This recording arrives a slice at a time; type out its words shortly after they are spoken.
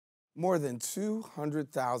More than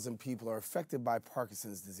 200,000 people are affected by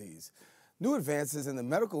Parkinson's disease. New advances in the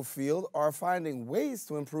medical field are finding ways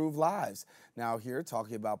to improve lives. Now here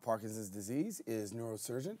talking about Parkinson's disease is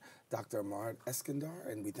neurosurgeon Dr. Emad Eskandar,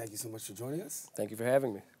 and we thank you so much for joining us. Thank you for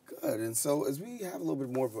having me. Good. And so as we have a little bit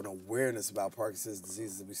more of an awareness about Parkinson's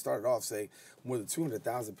disease, as we started off saying more than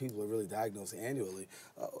 200,000 people are really diagnosed annually.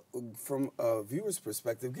 From a viewer's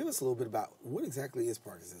perspective, give us a little bit about what exactly is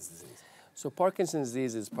Parkinson's disease? So Parkinson's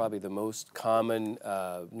disease is probably the most common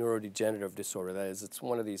neurodegenerative disorder. That is, it's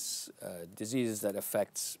one of these diseases that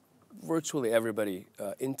affects virtually everybody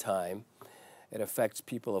in time. It affects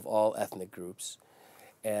people of all ethnic groups.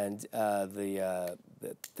 And the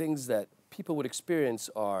things that people would experience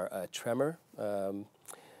are tremor,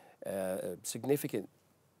 significant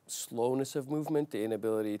slowness of movement, the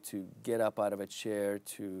inability to get up out of a chair,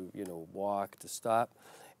 to walk, to stop,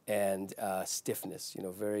 and stiffness,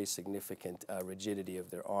 very significant rigidity of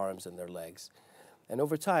their arms and their legs. And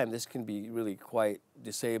over time, this can be really quite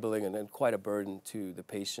disabling and quite a burden to the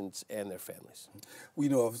patients and their families. We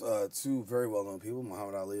know of two very well-known people,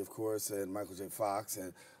 Muhammad Ali, of course, and Michael J. Fox,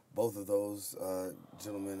 and both of those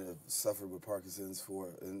gentlemen have suffered with Parkinson's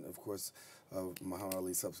and of course, Muhammad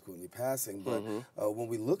Ali subsequently passing. But when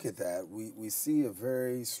we look at that, we see a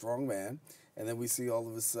very strong man, and then we see all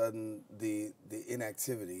of a sudden the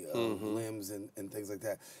inactivity of limbs and things like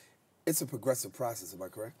that. It's a progressive process, am I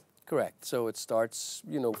correct? Correct. So it starts,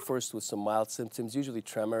 first with some mild symptoms. Usually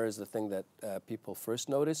tremor is the thing that people first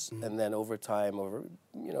notice, and then over time, over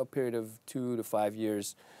a period of 2 to 5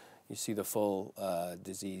 years, you see the full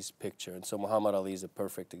disease picture. And so Muhammad Ali is a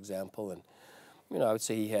perfect example. And I would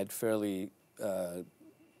say he had fairly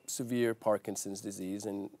severe Parkinson's disease,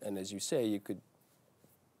 and as you say, you could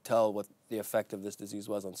tell what the effect of this disease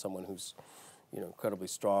was on someone who's incredibly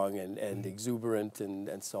strong and exuberant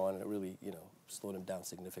and so on. And it really slowed him down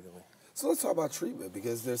significantly. So let's talk about treatment,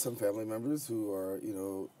 because there's some family members who are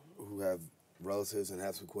who have relatives and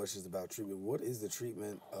have some questions about treatment. What is the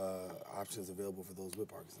treatment options available for those with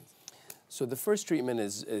Parkinson's? So the first treatment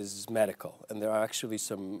is medical, and there are actually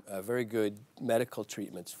some very good medical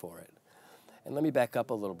treatments for it. And let me back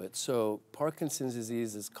up a little bit. So Parkinson's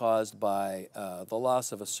disease is caused by the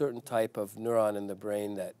loss of a certain type of neuron in the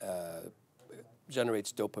brain that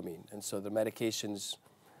generates dopamine. And so the medications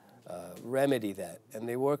remedy that. And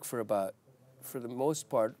they work for the most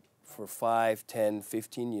part, for 5, 10,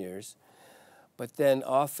 15 years. But then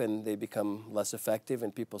often they become less effective,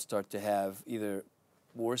 and people start to have either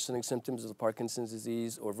worsening symptoms of the Parkinson's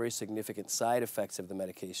disease or very significant side effects of the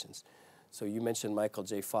medications. So you mentioned Michael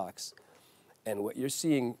J. Fox. And what you're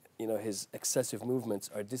seeing, his excessive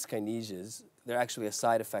movements are dyskinesias. They're actually a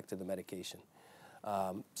side effect of the medication.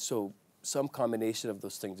 So some combination of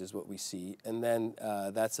those things is what we see. And then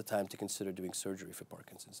that's the time to consider doing surgery for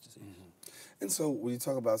Parkinson's disease. And so when you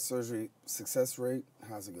talk about surgery success rate,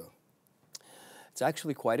 how's it go? It's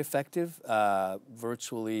actually quite effective.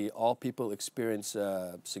 Virtually all people experience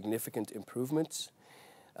significant improvements.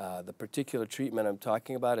 The particular treatment I'm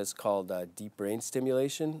talking about is called deep brain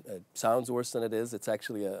stimulation. It sounds worse than it is. It's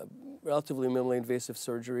actually a relatively minimally invasive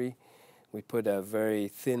surgery. We put a very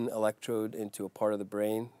thin electrode into a part of the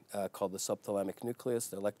brain called the subthalamic nucleus.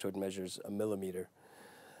 The electrode measures 1 millimeter.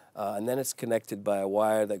 And then it's connected by a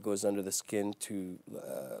wire that goes under the skin to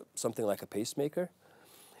something like a pacemaker.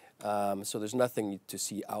 So there's nothing to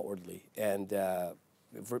see outwardly. And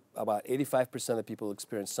about 85% of the people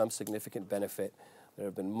experience some significant benefit. There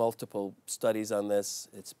have been multiple studies on this.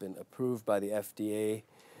 It's been approved by the FDA,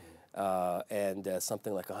 and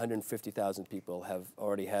something like 150,000 people have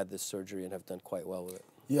already had this surgery and have done quite well with it.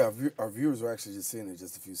 Yeah, our viewers were actually just seeing it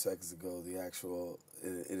just a few seconds ago. The actual,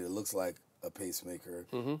 it looks like a pacemaker,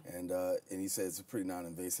 and he said it's pretty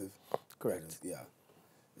non-invasive. Correct. Yeah,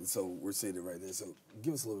 and so we're seeing it right there. So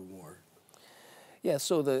give us a little bit more. Yeah.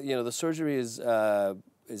 So the surgery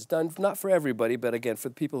is done not for everybody, but again for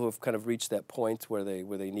the people who have kind of reached that point where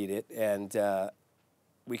they need it, and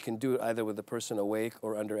we can do it either with the person awake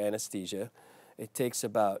or under anesthesia. It takes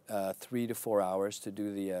about 3 to 4 hours to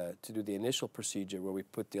do the initial procedure where we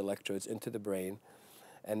put the electrodes into the brain,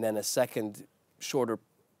 and then a second shorter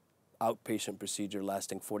outpatient procedure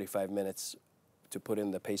lasting 45 minutes to put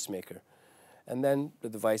in the pacemaker. And then the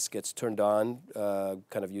device gets turned on,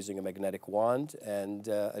 kind of using a magnetic wand, and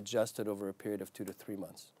adjusted over a period of 2 to 3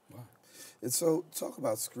 months. Wow. And so talk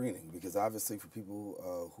about screening, because obviously for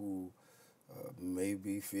people who may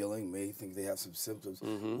think they have some symptoms,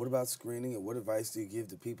 what about screening, and what advice do you give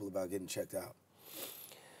to people about getting checked out?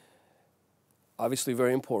 Obviously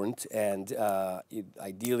very important, and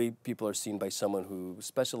ideally people are seen by someone who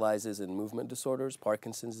specializes in movement disorders,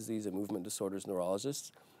 Parkinson's disease and movement disorders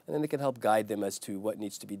neurologists. and then they can help guide them as to what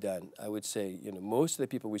needs to be done. I would say, you know, most of the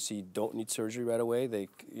people we see don't need surgery right away. They,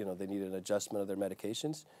 you know, they need an adjustment of their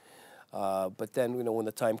medications. But then, you know, when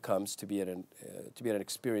the time comes to be at an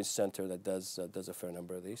experienced center that does a fair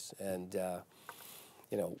number of these, and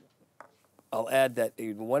you know, I'll add that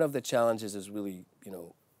one of the challenges is really, you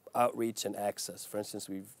know, outreach and access. For instance,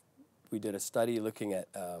 we did a study looking at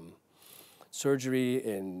surgery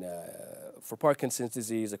for Parkinson's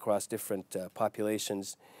disease across different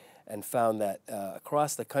populations, and found that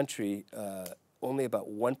across the country, only about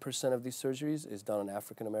 1% of these surgeries is done on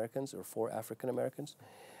African Americans or for African Americans.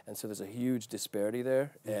 And so there's a huge disparity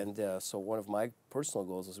there. And so one of my personal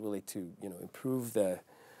goals is really to, you know, improve the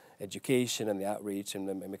education and the outreach, and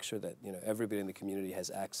then make sure that, you know, everybody in the community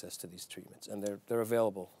has access to these treatments, and they're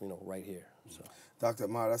available, you know, right here. So. Dr.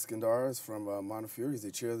 Emad Eskandar is from Montefiore. He's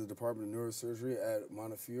the chair of the Department of Neurosurgery at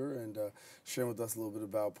Montefiore, and sharing with us a little bit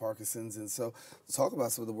about Parkinson's. And so, talk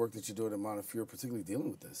about some of the work that you're doing at Montefiore, particularly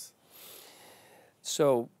dealing with this.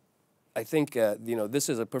 So, I think you know, this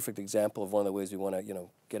is a perfect example of one of the ways we want to, you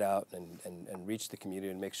know, get out and reach the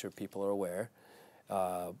community and make sure people are aware.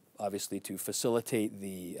 Obviously, to facilitate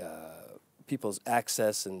the people's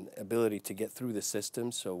access and ability to get through the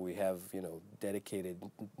system, so we have, you know, dedicated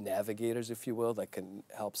navigators, if you will, that can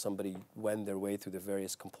help somebody wend their way through the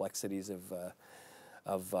various complexities of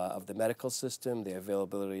the medical system, the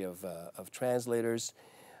availability of translators,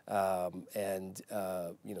 and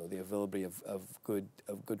you know, the availability of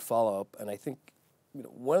good follow-up. And I think, you know,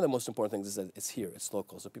 one of the most important things is that it's here, it's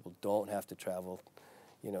local, so people don't have to travel,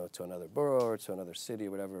 you know, to another borough or to another city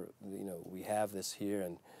or whatever. You know, we have this here,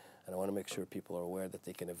 and I want to make sure people are aware that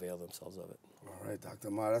they can avail themselves of it. All right, Dr.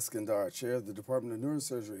 Emad Eskandar, chair of the Department of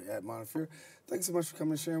Neurosurgery at Montefiore. Thank you so much for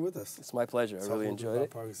coming and sharing with us. It's my pleasure. I really enjoyed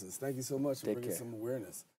it. Parkinson's. Thank you so much for bringing some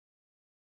awareness.